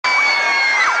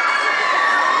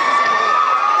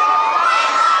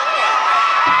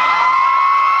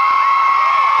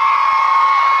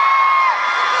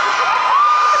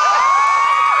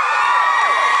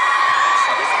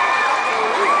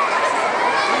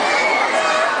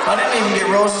I didn't even get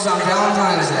roses on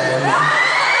Valentine's Day.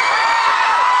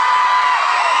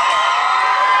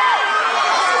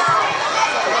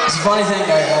 It's a funny thing,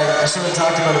 I sort of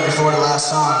talked about it before the last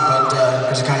song, but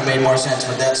because it kind of made more sense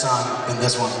with that song than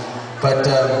this one. But,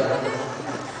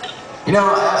 you know,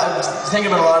 I'm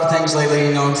thinking about a lot of things lately,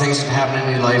 you know, things that happen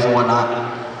in your life and whatnot.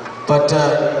 But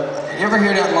you ever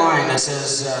hear that line that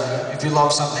says, if you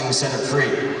love something, set it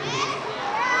free?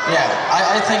 Yeah,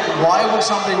 I think, why would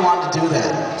somebody want to do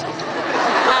that?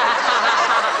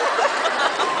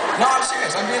 No, I'm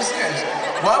serious, I'm being serious.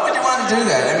 Why would you want to do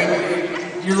that? I mean,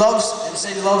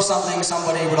 say you love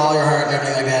somebody with all your heart and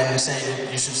everything like that, and you say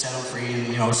you should set them free,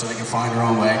 and, you know, so they can find their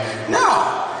own way. No!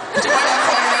 Because they might not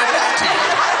find their way back to you.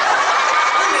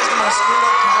 I think it's the most screwed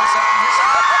up concept in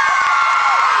history.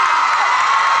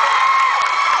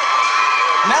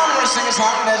 Now I'm going to sing a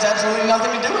song that has absolutely nothing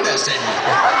to do with that statement.